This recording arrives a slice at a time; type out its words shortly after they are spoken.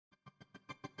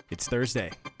It's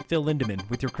Thursday. Phil Lindemann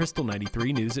with your Krystal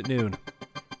 93 News at noon.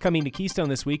 Coming to Keystone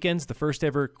this weekend's the first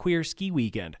ever queer ski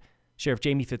weekend. Sheriff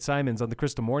Jamie Fitzsimons on the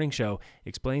Krystal Morning Show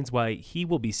explains why he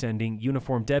will be sending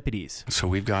uniformed deputies. So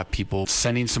we've got people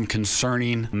sending some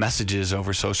concerning messages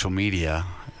over social media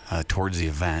towards the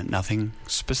event. Nothing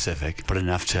specific, but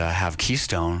enough to have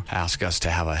Keystone ask us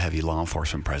to have a heavy law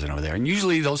enforcement presence over there. And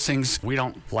usually those things, we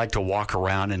don't like to walk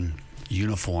around in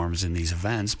uniforms in these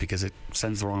events because it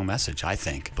sends the wrong message, I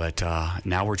think. But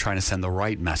now we're trying to send the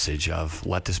right message of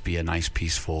let this be a nice,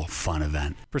 peaceful, fun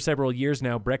event. For several years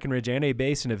now, Breckenridge and A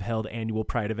Basin have held annual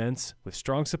Pride events with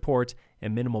strong support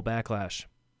and minimal backlash.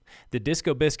 The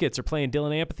Disco Biscuits are playing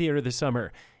Dillon Amphitheater this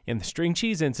summer, and the string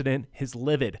cheese incident is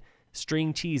livid.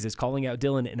 String Cheese is calling out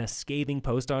Dillon in a scathing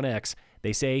post on X.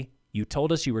 They say, "You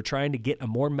told us you were trying to get a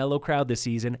more mellow crowd this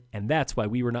season, and that's why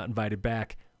we were not invited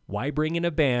back. Why bring in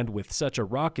a band with such a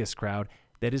raucous crowd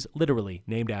that is literally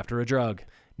named after a drug?"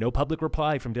 No public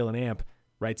reply from Dillon Amp.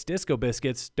 Writes Disco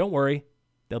Biscuits, "Don't worry,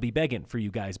 they'll be begging for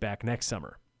you guys back next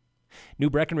summer." New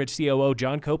Breckenridge COO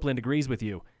John Copeland agrees with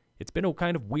you. It's been a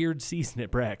kind of weird season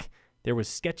at Breck. There was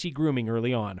sketchy grooming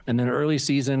early on. And then early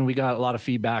season, we got a lot of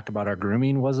feedback about our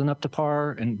grooming wasn't up to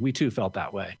par, and we too felt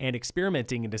that way. And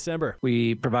experimenting in December.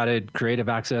 We provided creative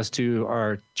access to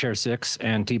our Chair 6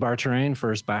 and T-bar terrain,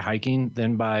 first by hiking,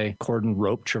 then by cordon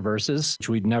rope traverses, which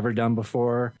we'd never done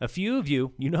before. A few of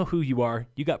you know who you are.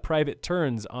 You got private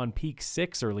turns on Peak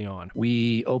 6 early on.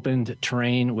 We opened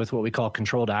terrain with what we call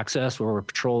controlled access, where our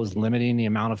patrol is limiting the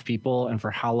amount of people and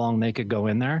for how long they could go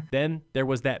in there. Then there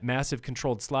was that massive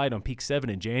controlled slide on Peak 7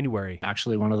 in January.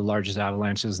 Actually, one of the largest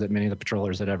avalanches that many of the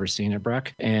patrollers had ever seen at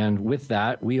Breck. And with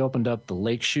that, we opened up the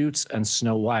Lake Chutes and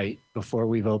Snow White before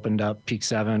we've opened up Peak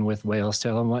 7 with Whale's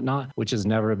Tail and whatnot, which has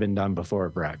never been done before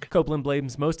at Breck. Copeland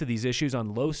blames most of these issues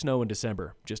on low snow in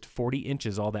December, just 40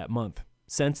 inches all that month.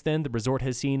 Since then, the resort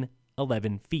has seen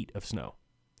 11 feet of snow.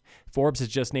 Forbes has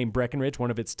just named Breckenridge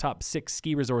one of its top 6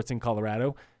 ski resorts in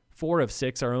Colorado. 4 of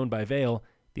 6 are owned by Vail.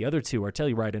 The other 2 are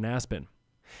Telluride and Aspen.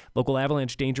 Local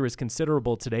avalanche danger is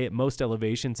considerable today at most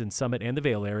elevations in Summit and the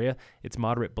Vail area. It's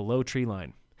moderate below tree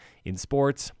line. In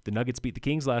sports, the Nuggets beat the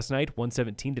Kings last night,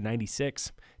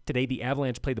 117-96. Today, the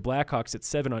Avalanche play the Blackhawks at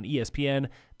 7 on ESPN.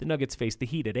 The Nuggets face the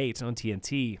Heat at 8 on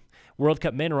TNT. World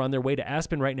Cup men are on their way to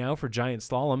Aspen right now for giant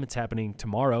slalom. It's happening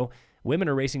tomorrow. Women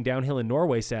are racing downhill in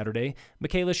Norway Saturday.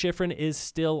 Michaela Schifrin is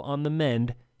still on the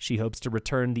mend. She hopes to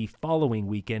return the following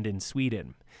weekend in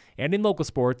Sweden. And in local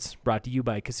sports, brought to you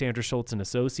by Cassandra Schultz &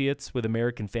 Associates with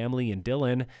American Family in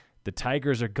Dillon, the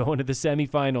Tigers are going to the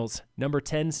semifinals. Number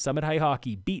 10 Summit High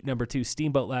Hockey beat number 2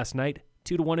 Steamboat last night,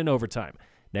 2-1 in overtime.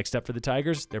 Next up for the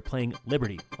Tigers, they're playing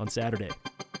Liberty on Saturday.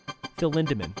 Phil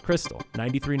Lindemann, Krystal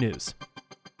 93 News.